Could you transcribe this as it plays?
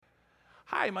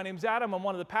Hi, my name's Adam. I'm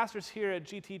one of the pastors here at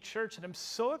GT Church, and I'm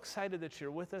so excited that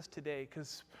you're with us today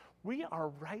because we are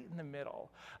right in the middle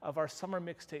of our summer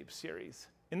mixtape series.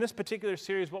 In this particular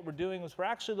series, what we're doing is we're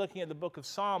actually looking at the book of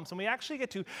Psalms, and we actually get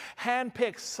to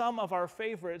handpick some of our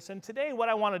favorites. And today, what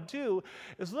I want to do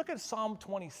is look at Psalm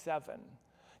 27.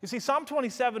 You see, Psalm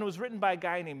 27 was written by a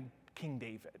guy named King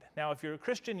David. Now, if you're a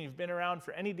Christian, you've been around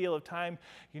for any deal of time,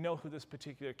 you know who this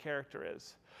particular character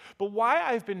is. But why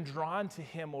I've been drawn to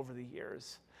him over the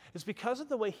years is because of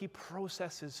the way he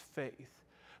processes faith,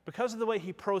 because of the way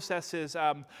he processes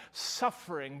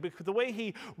suffering, the way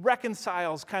he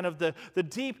reconciles kind of the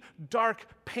deep, dark,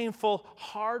 painful,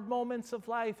 hard moments of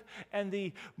life and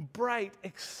the bright,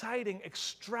 exciting,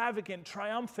 extravagant,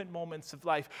 triumphant moments of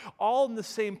life, all in the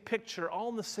same picture, all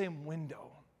in the same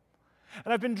window.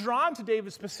 And I've been drawn to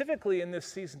David specifically in this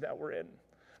season that we're in.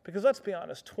 Because let's be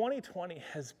honest, 2020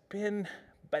 has been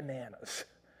bananas.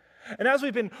 And as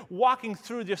we've been walking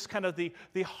through just kind of the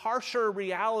harsher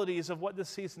realities of what this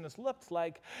season has looked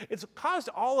like, it's caused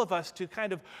all of us to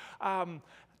kind of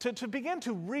to begin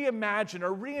to reimagine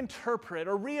or reinterpret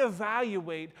or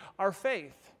reevaluate our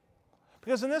faith.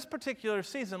 Because in this particular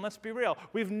season, let's be real,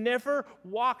 we've never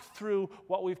walked through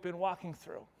what we've been walking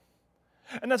through.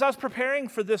 And as I was preparing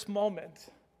for this moment,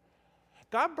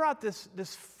 God brought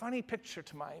this funny picture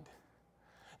to mind.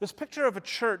 This picture of a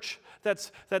church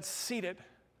that's seated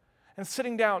and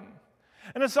sitting down.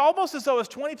 And it's almost as though as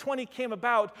 2020 came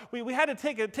about, we had to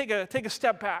take a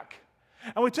step back.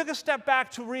 And we took a step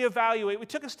back to reevaluate. We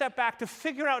took a step back to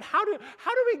figure out how do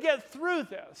we get through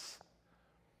this?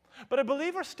 But I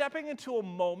believe we're stepping into a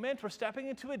moment, we're stepping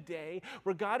into a day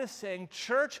where God is saying,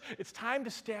 church, it's time to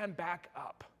stand back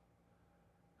up.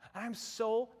 And I'm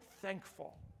so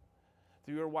thankful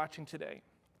that you are watching today.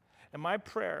 And my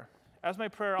prayer, as my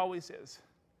prayer always is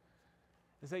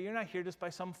that you're not here just by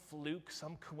some fluke,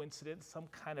 some coincidence, some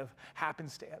kind of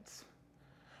happenstance.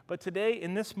 But today,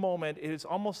 in this moment, it is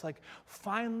almost like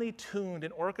finely tuned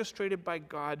and orchestrated by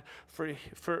God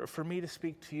for me to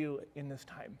speak to you in this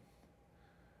time.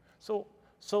 So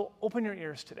open your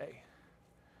ears today.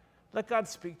 Let God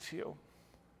speak to you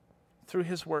through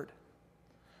His Word.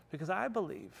 Because I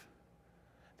believe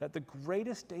that the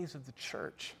greatest days of the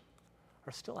church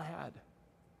are still ahead.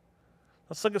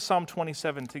 Let's look at Psalm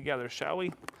 27 together, shall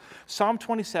we? Psalm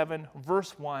 27,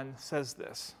 verse 1 says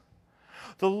this: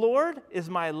 "The Lord is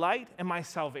my light and my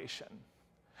salvation."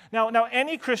 Now,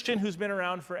 any Christian who's been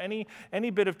around for any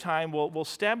bit of time will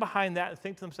stand behind that and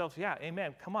think to themselves, yeah,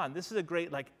 amen, come on, this is a great,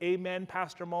 amen,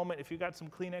 pastor moment. If you got some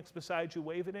Kleenex beside you,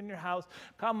 wave it in your house.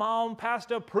 Come on,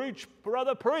 pastor, preach,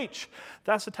 brother, preach.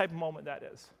 That's the type of moment that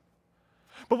is.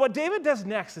 But what David does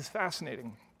next is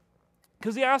fascinating,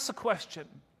 because he asks a question.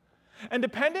 And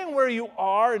depending where you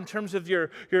are in terms of your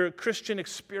Christian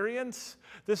experience,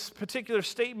 this particular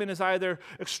statement is either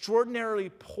extraordinarily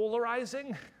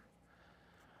polarizing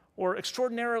or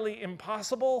extraordinarily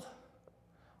impossible,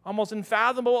 almost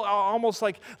unfathomable, almost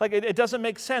like it doesn't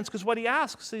make sense. Because what he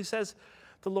asks, he says,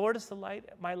 the Lord is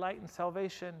my light and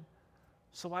salvation,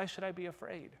 so why should I be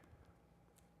afraid?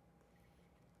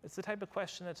 It's the type of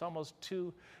question that's almost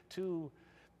too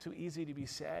easy to be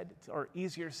said, or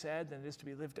easier said than it is to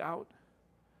be lived out.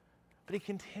 But he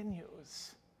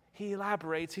continues. He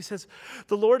elaborates. He says,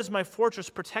 the Lord is my fortress,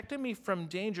 protecting me from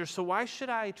danger, so why should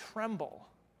I tremble?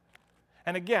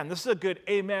 And again, this is a good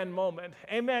amen moment.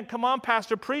 Amen, come on,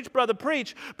 pastor, preach, brother,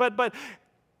 preach. But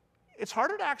it's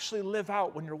harder to actually live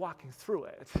out when you're walking through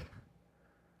it.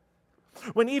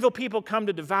 When evil people come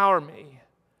to devour me,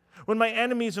 when my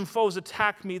enemies and foes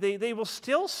attack me, they will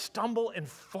still stumble and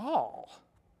fall.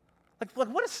 Like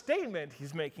what a statement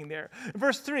he's making there.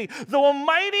 Verse 3, though a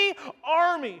mighty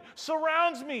army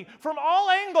surrounds me from all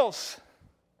angles,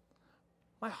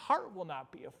 my heart will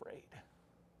not be afraid.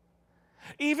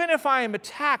 Even if I am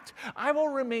attacked, I will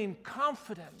remain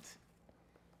confident.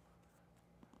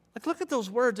 Look at those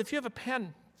words. If you have a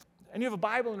pen and you have a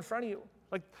Bible in front of you,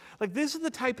 these are the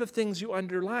type of things you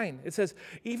underline. It says,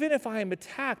 even if I am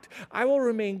attacked, I will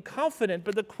remain confident.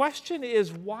 But the question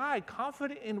is, why?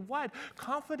 Confident in what?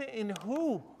 Confident in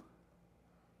who?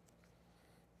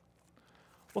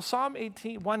 Well, Psalm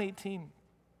 118,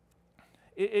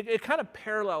 it kind of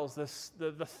parallels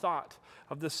the thought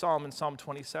of this psalm in Psalm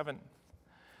 27.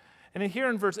 And here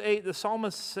in verse 8, the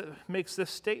psalmist makes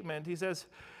this statement. He says,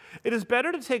 it is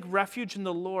better to take refuge in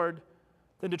the Lord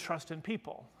than to trust in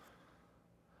people.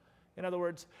 In other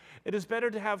words, it is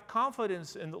better to have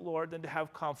confidence in the Lord than to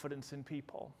have confidence in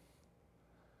people.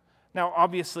 Now,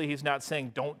 obviously, he's not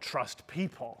saying don't trust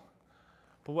people.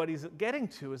 But what he's getting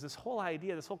to is this whole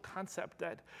idea, this whole concept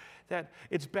that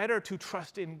it's better to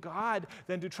trust in God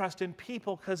than to trust in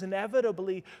people, because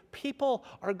inevitably people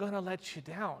are going to let you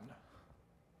down.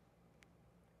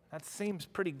 That seems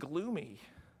pretty gloomy.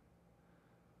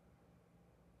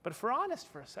 But if we're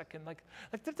honest for a second,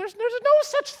 there's no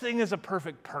such thing as a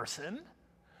perfect person.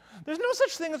 There's no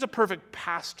such thing as a perfect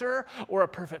pastor or a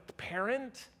perfect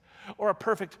parent or a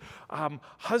perfect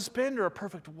husband or a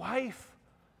perfect wife.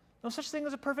 No such thing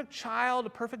as a perfect child, a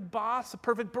perfect boss, a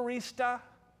perfect barista.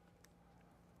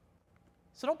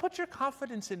 So don't put your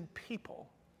confidence in people.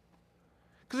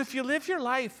 Because if you live your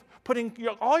life putting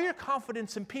all your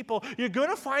confidence in people, you're going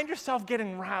to find yourself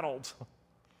getting rattled.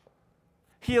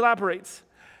 He elaborates.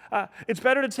 It's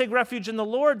better to take refuge in the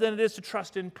Lord than it is to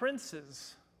trust in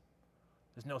princes.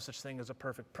 There's no such thing as a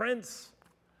perfect prince.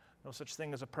 No such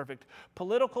thing as a perfect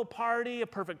political party, a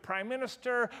perfect prime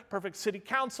minister, perfect city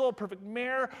council, perfect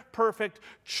mayor, perfect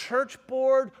church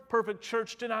board, perfect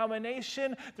church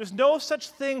denomination. There's no such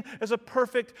thing as a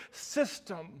perfect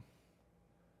system.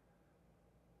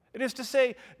 It is to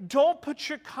say, don't put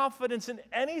your confidence in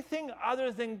anything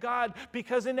other than God,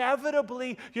 because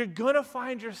inevitably you're going to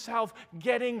find yourself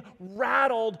getting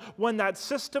rattled when that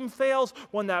system fails,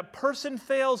 when that person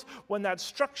fails, when that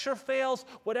structure fails,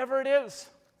 whatever it is.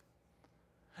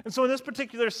 And so in this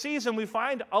particular season, we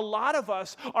find a lot of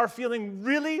us are feeling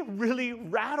really, really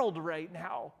rattled right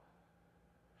now,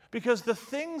 because the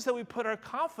things that we put our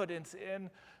confidence in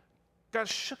got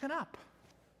shooken up.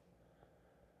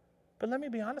 But let me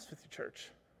be honest with you, church.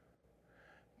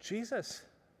 Jesus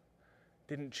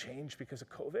didn't change because of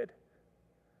COVID.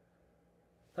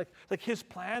 Like his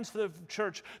plans for the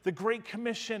church, the Great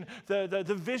Commission, the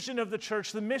vision of the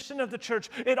church, the mission of the church,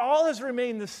 it all has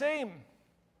remained the same.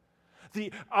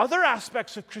 The other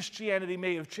aspects of Christianity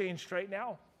may have changed right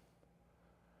now.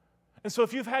 And so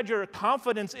if you've had your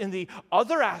confidence in the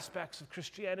other aspects of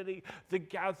Christianity, the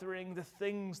gathering, the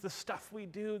things, the stuff we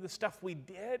do, the stuff we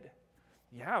did,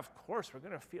 yeah, of course, we're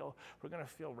going to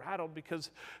feel rattled because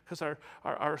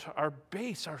our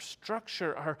base, our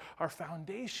structure, our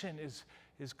foundation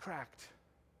is cracked.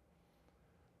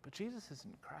 But Jesus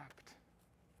isn't cracked.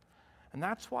 And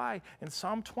that's why in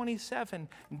Psalm 27,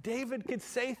 David could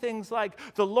say things like,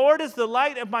 "The Lord is the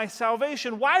light of my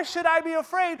salvation. Why should I be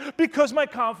afraid? Because my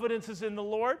confidence is in the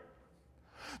Lord.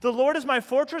 The Lord is my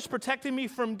fortress, protecting me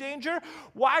from danger.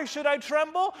 Why should I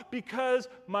tremble? Because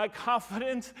my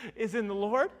confidence is in the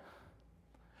Lord.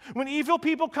 When evil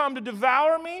people come to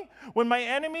devour me, when my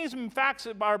enemies and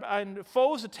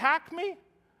foes attack me,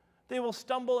 they will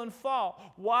stumble and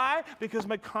fall. Why? Because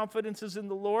my confidence is in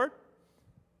the Lord.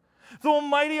 The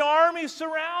almighty army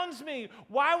surrounds me.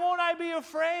 Why won't I be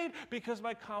afraid? Because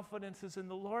my confidence is in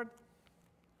the Lord."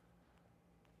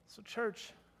 So,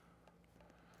 church,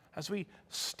 as we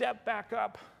step back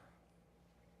up,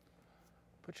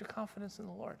 put your confidence in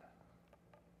the Lord.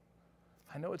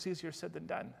 I know it's easier said than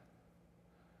done,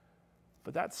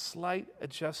 but that slight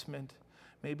adjustment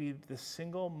may be the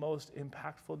single most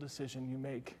impactful decision you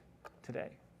make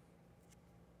today.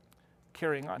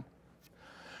 Carrying on.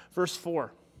 Verse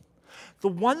 4. The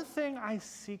one thing I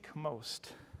seek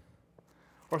most,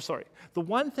 the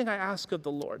one thing I ask of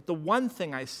the Lord, the one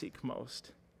thing I seek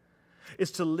most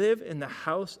is to live in the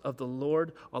house of the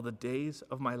Lord all the days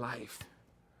of my life.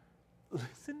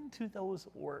 Listen to those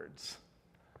words.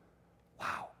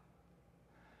 Wow.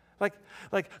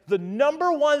 Like the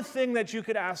number one thing that you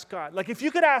could ask God, like if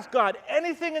you could ask God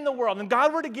anything in the world and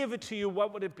God were to give it to you,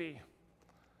 what would it be?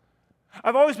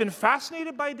 I've always been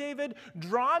fascinated by David,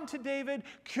 drawn to David,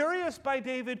 curious by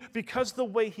David because of the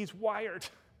way he's wired,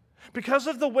 because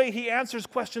of the way he answers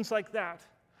questions like that.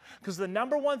 Because the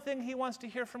number one thing he wants to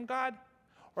hear from God,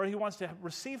 or he wants to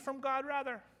receive from God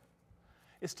rather,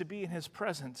 is to be in his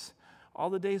presence all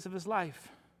the days of his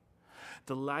life,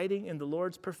 delighting in the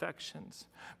Lord's perfections,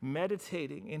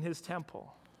 meditating in his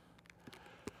temple.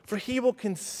 For he will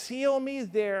conceal me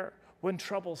there when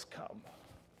troubles come.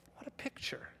 What a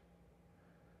picture.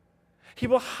 He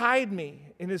will hide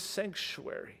me in his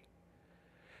sanctuary.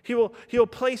 He'll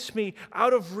place me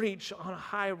out of reach on a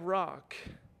high rock.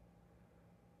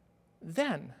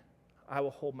 Then I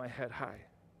will hold my head high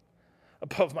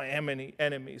above my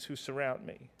enemies who surround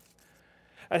me.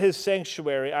 At his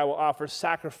sanctuary, I will offer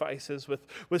sacrifices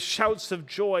with shouts of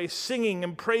joy, singing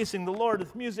and praising the Lord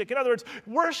with music. In other words,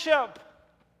 worship.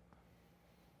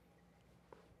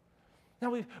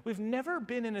 Now, we've never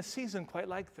been in a season quite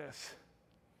like this.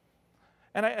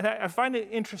 And I find it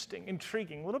interesting,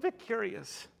 intriguing, a little bit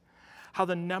curious, how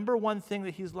the number one thing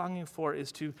that he's longing for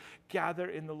is to gather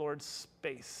in the Lord's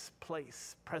space,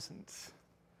 place, presence.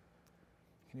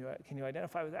 Can you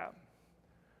identify with that?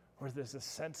 Or there's this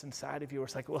sense inside of you where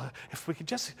it's like, well, if we could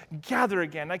just gather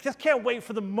again. I just can't wait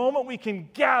for the moment we can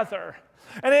gather.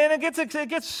 And it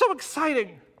gets so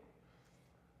exciting.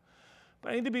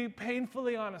 But I need to be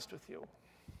painfully honest with you.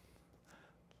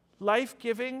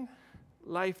 Life-giving,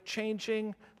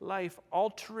 life-changing,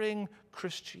 life-altering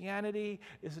Christianity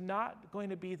is not going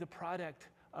to be the product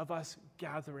of us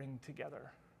gathering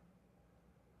together.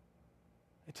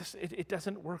 It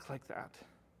doesn't work like that.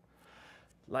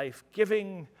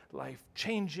 Life-giving,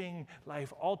 life-changing,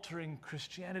 life-altering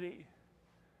Christianity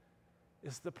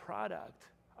is the product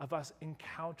of us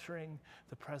encountering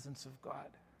the presence of God.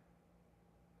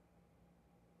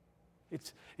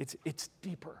 It's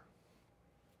deeper.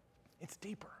 It's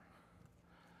deeper.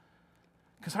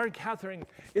 Because our gathering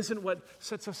isn't what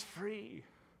sets us free.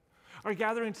 Our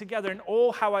gathering together, and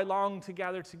oh, how I long to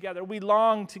gather together. We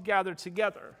long to gather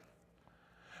together.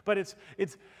 But it's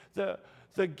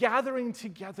the gathering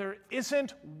together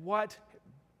isn't what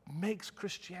makes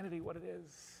Christianity what it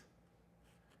is.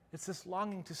 It's this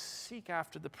longing to seek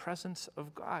after the presence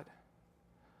of God.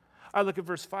 I look at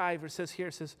verse 5, it says,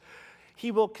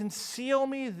 He will conceal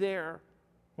me there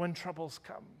when troubles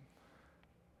come.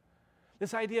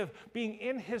 This idea of being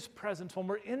in His presence, when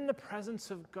we're in the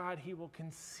presence of God, He will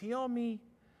conceal me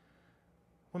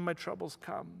when my troubles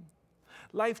come.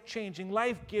 Life-changing,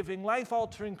 life-giving,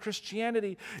 life-altering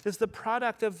Christianity is the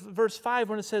product of verse 5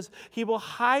 when it says, He will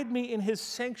hide me in His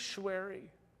sanctuary.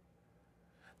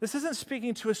 This isn't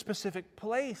speaking to a specific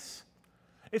place.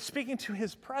 It's speaking to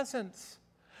His presence.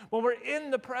 When we're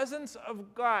in the presence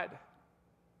of God,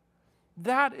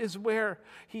 that is where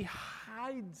He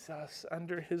hides us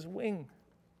under His wing.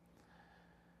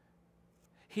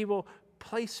 He will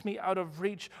place me out of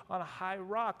reach on a high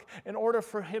rock. In order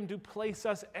for Him to place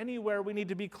us anywhere, we need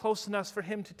to be close enough for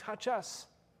Him to touch us.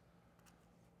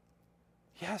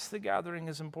 Yes, the gathering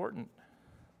is important.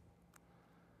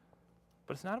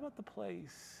 But it's not about the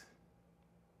place.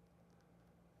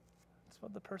 It's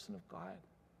about the person of God.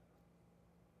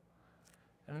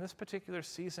 And in this particular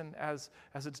season, as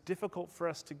it's difficult for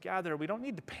us to gather, we don't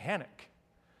need to panic.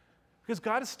 Because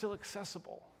God is still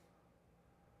accessible.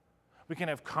 We can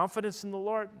have confidence in the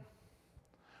Lord,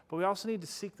 but we also need to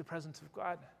seek the presence of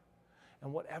God,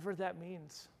 and whatever that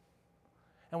means.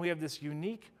 And we have this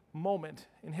unique moment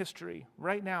in history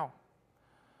right now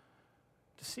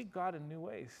to seek God in new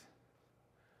ways,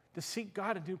 to seek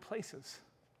God in new places,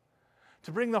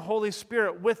 to bring the Holy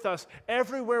Spirit with us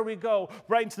everywhere we go,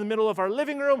 right into the middle of our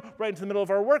living room, right into the middle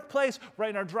of our workplace, right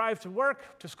in our drive to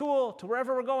work, to school, to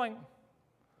wherever we're going.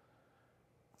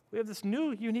 We have this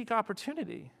new, unique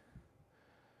opportunity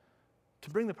to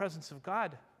bring the presence of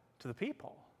God to the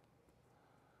people.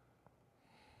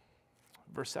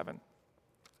 Verse 7.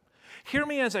 Hear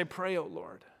me as I pray, O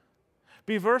Lord.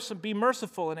 Be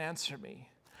merciful and answer me.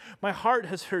 My heart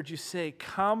has heard you say,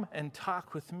 come and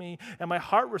talk with me. And my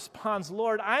heart responds,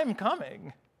 Lord, I'm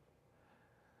coming.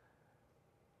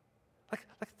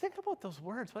 Like think about those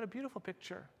words. What a beautiful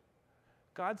picture.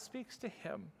 God speaks to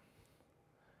him.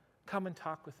 Come and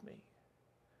talk with me.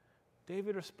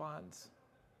 David responds,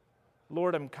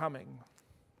 Lord, I'm coming.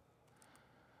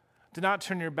 Do not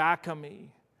turn your back on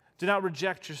me. Do not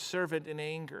reject your servant in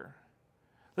anger.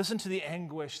 Listen to the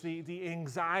anguish, the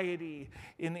anxiety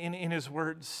in his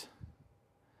words.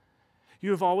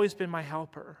 You have always been my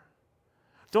helper.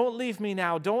 Don't leave me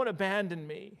now. Don't abandon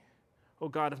me, O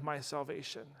God of my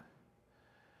salvation.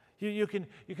 You can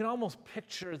almost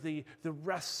picture the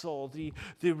wrestle,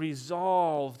 the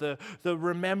resolve, the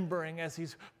remembering as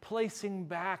he's placing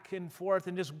back and forth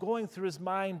and just going through his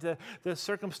mind the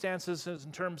circumstances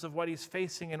in terms of what he's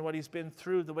facing and what he's been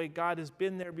through, the way God has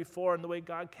been there before and the way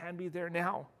God can be there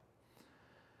now.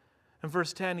 In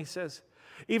verse 10, he says,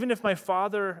 even if my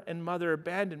father and mother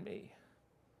abandon me,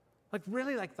 like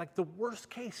the worst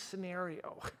case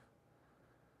scenario,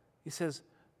 he says,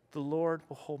 the Lord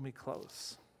will hold me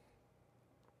close.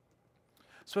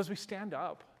 So as we stand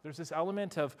up, there's this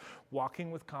element of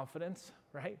walking with confidence,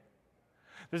 right?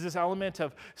 There's this element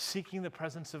of seeking the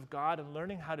presence of God and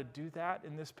learning how to do that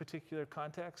in this particular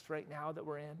context right now that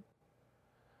we're in.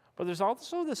 But there's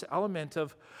also this element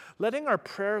of letting our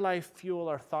prayer life fuel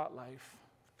our thought life.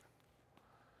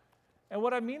 And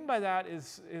what I mean by that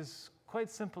is quite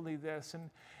simply this,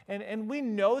 and we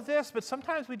know this, but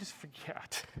sometimes we just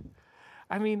forget.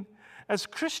 I mean, as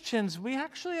Christians, we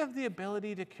actually have the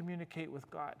ability to communicate with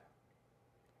God.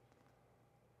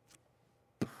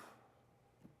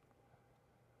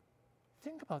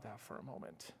 Think about that for a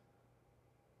moment.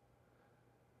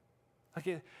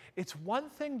 Like it's one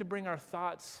thing to bring our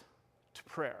thoughts to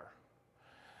prayer.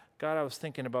 God, I was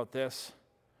thinking about this.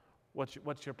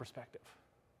 What's your perspective?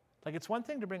 Like, it's one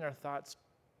thing to bring our thoughts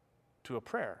to a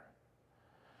prayer,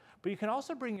 but you can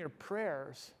also bring your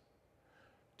prayers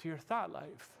to your thought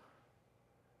life.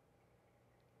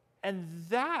 And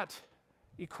that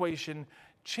equation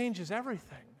changes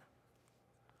everything.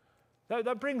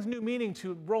 That brings new meaning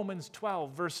to Romans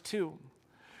 12, verse 2.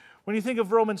 When you think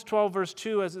of Romans 12, verse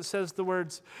 2, as it says the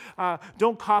words,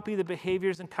 don't copy the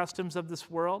behaviors and customs of this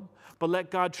world, but let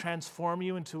God transform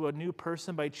you into a new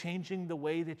person by changing the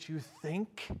way that you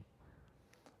think.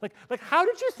 Like how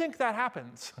did you think that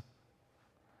happens?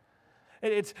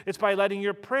 It's by letting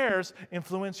your prayers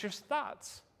influence your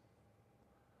thoughts.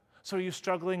 So are you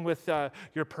struggling with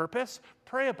your purpose?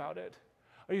 Pray about it.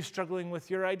 Are you struggling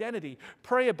with your identity?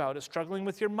 Pray about it. Struggling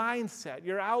with your mindset,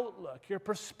 your outlook, your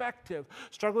perspective,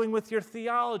 struggling with your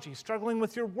theology, struggling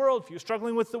with your worldview,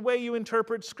 struggling with the way you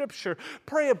interpret Scripture?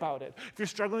 Pray about it. If you're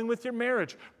struggling with your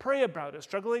marriage, pray about it.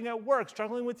 Struggling at work,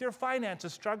 struggling with your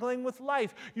finances, struggling with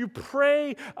life, you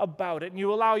pray about it and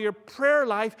you allow your prayer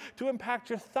life to impact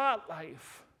your thought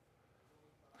life.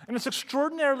 And it's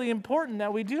extraordinarily important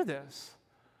that we do this.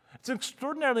 It's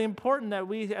extraordinarily important that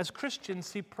we as Christians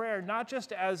see prayer not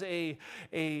just as a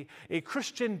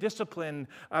Christian discipline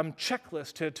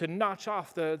checklist to notch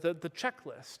off the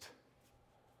checklist,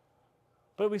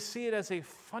 but we see it as a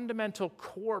fundamental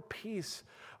core piece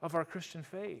of our Christian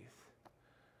faith.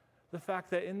 The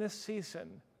fact that in this season,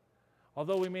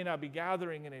 although we may not be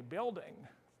gathering in a building,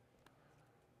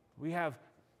 we have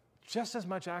just as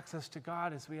much access to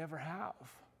God as we ever have.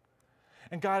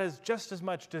 And God has just as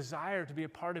much desire to be a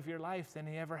part of your life than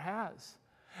he ever has.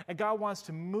 And God wants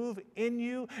to move in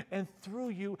you and through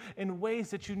you in ways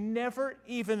that you never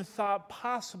even thought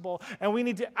possible. And we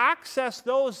need to access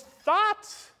those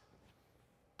thoughts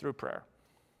through prayer.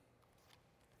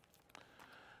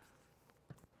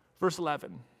 Verse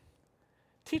 11,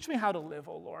 teach me how to live,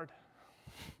 O Lord.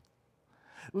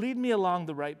 Lead me along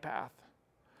the right path,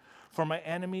 for my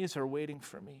enemies are waiting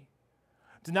for me.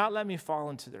 Do not let me fall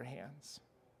into their hands.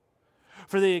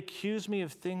 For they accuse me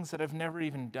of things that I've never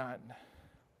even done.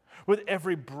 With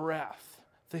every breath,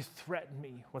 they threaten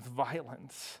me with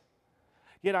violence.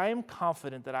 Yet I am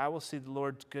confident that I will see the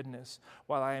Lord's goodness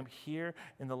while I am here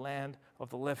in the land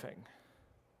of the living.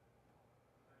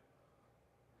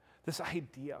 This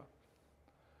idea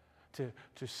to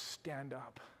stand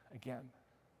up again,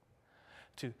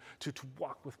 to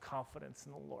walk with confidence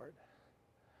in the Lord.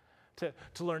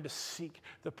 To learn to seek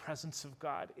the presence of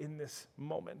God in this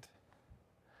moment.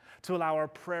 To allow our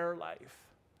prayer life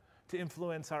to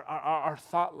influence our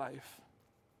thought life.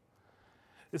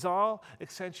 Is all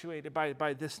accentuated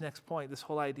by this next point, this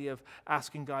whole idea of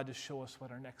asking God to show us what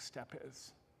our next step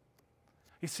is.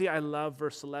 You see, I love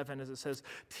verse 11 as it says,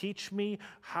 teach me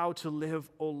how to live,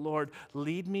 O Lord.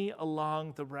 Lead me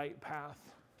along the right path.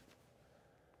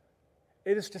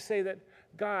 It is to say that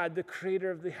God, the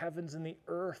creator of the heavens and the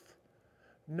earth,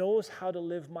 knows how to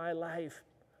live my life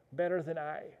better than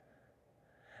I.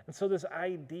 And so this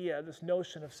idea, this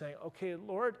notion of saying, okay,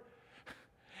 Lord,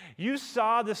 you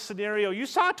saw this scenario, you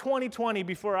saw 2020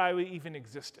 before I even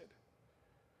existed.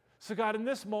 So God, in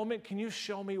this moment, can you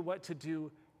show me what to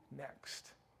do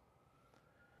next?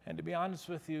 And to be honest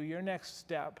with you, your next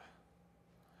step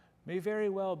may very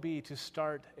well be to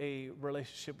start a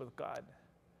relationship with God,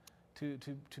 to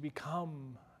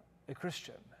become a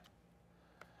Christian.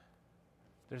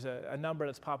 There's a number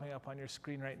that's popping up on your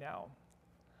screen right now.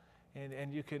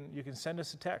 And you can send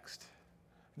us a text.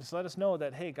 Just let us know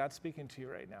that, hey, God's speaking to you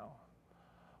right now.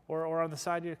 Or on the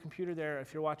side of your computer there,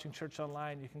 if you're watching church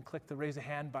online, you can click the raise a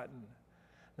hand button.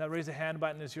 And that raise a hand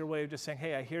button is your way of just saying,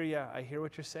 hey, I hear you. I hear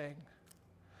what you're saying.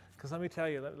 Because let me tell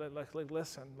you,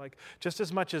 listen, just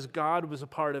as much as God was a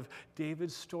part of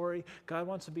David's story, God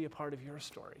wants to be a part of your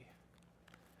story.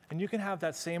 And you can have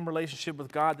that same relationship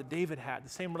with God that David had, the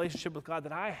same relationship with God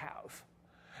that I have.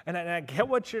 And I get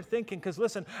what you're thinking, because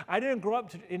listen, I didn't grow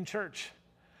up in church.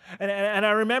 And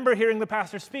I remember hearing the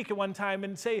pastor speak at one time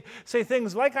and say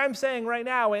things like I'm saying right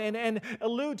now and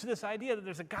allude to this idea that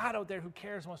there's a God out there who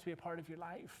cares and wants to be a part of your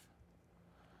life.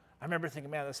 I remember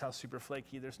thinking, man, that sounds super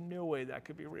flaky. There's no way that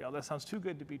could be real. That sounds too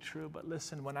good to be true. But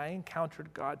listen, when I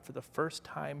encountered God for the first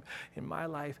time in my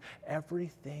life,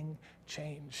 everything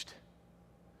changed.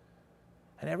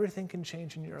 And everything can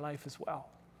change in your life as well.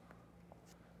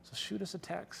 So shoot us a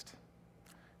text.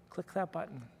 Click that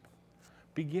button.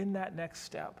 Begin that next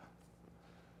step.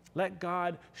 Let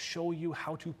God show you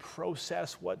how to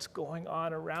process what's going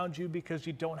on around you, because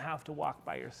you don't have to walk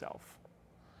by yourself.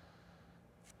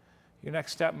 Your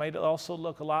next step might also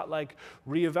look a lot like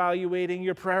reevaluating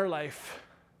your prayer life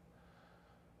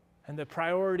and the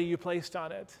priority you placed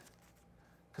on it.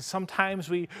 Because sometimes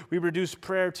we reduce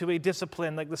prayer to a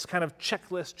discipline, like this kind of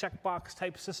checklist, checkbox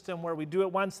type system where we do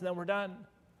it once and then we're done.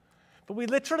 But we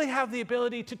literally have the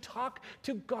ability to talk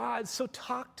to God. So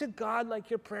talk to God like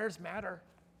your prayers matter.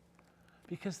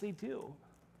 Because they do.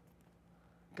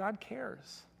 God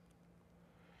cares.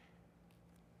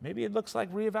 Maybe it looks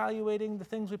like reevaluating the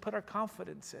things we put our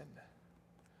confidence in.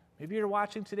 Maybe you're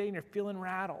watching today and you're feeling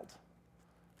rattled.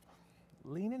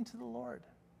 Lean into the Lord.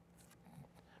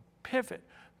 Pivot.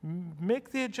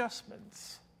 Make the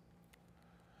adjustments.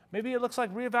 Maybe it looks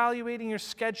like reevaluating your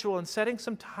schedule and setting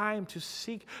some time to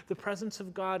seek the presence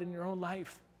of God in your own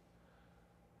life.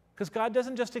 Because God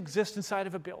doesn't just exist inside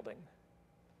of a building.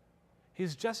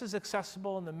 He's just as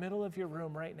accessible in the middle of your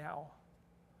room right now.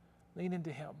 Lean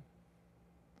into him.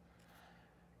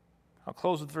 I'll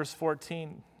close with verse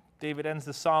 14. David ends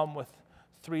the psalm with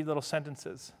 3 little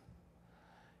sentences.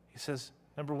 He says,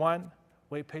 number 1,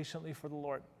 wait patiently for the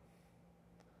Lord.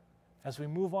 As we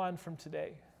move on from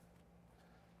today,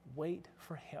 wait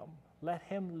for him. Let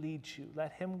him lead you.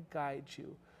 Let him guide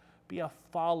you. Be a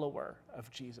follower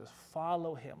of Jesus.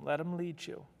 Follow him. Let him lead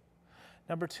you.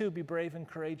 Number 2, be brave and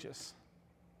courageous.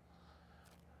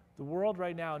 The world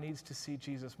right now needs to see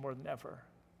Jesus more than ever.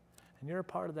 And you're a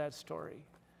part of that story.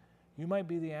 You might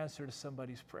be the answer to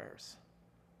somebody's prayers.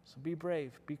 So be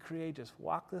brave. Be courageous.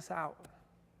 Walk this out.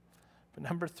 But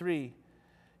number 3,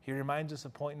 he reminds us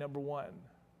of point number 1.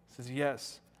 He says,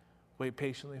 yes, wait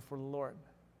patiently for the Lord.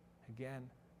 Again,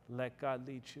 let God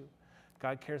lead you.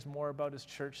 God cares more about his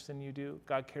church than you do.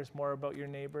 God cares more about your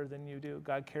neighbor than you do.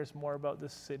 God cares more about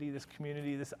this city, this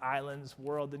community, this island, this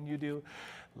world than you do.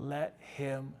 Let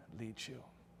him lead you.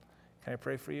 Can I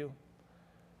pray for you?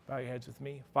 Bow your heads with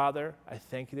me. Father, I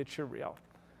thank you that you're real.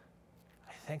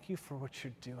 I thank you for what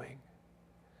you're doing.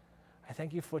 I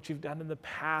thank you for what you've done in the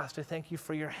past. I thank you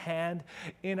for your hand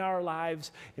in our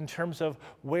lives in terms of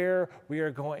where we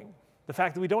are going. The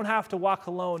fact that we don't have to walk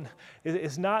alone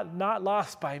is not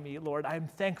lost by me, Lord. I'm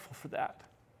thankful for that.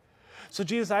 So,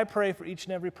 Jesus, I pray for each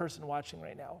and every person watching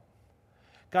right now.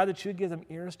 God, that you would give them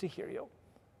ears to hear you,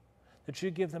 that you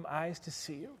would give them eyes to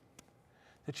see you,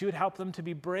 that you would help them to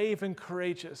be brave and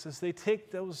courageous as they take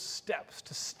those steps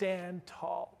to stand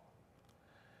tall.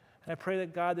 And I pray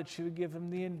that, God, that you would give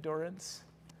them the endurance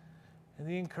and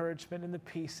the encouragement and the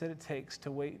peace that it takes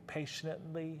to wait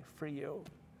patiently for you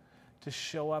to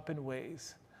show up in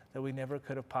ways that we never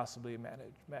could have possibly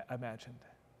imagined.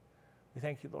 We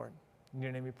thank you, Lord. In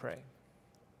your name we pray.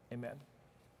 Amen.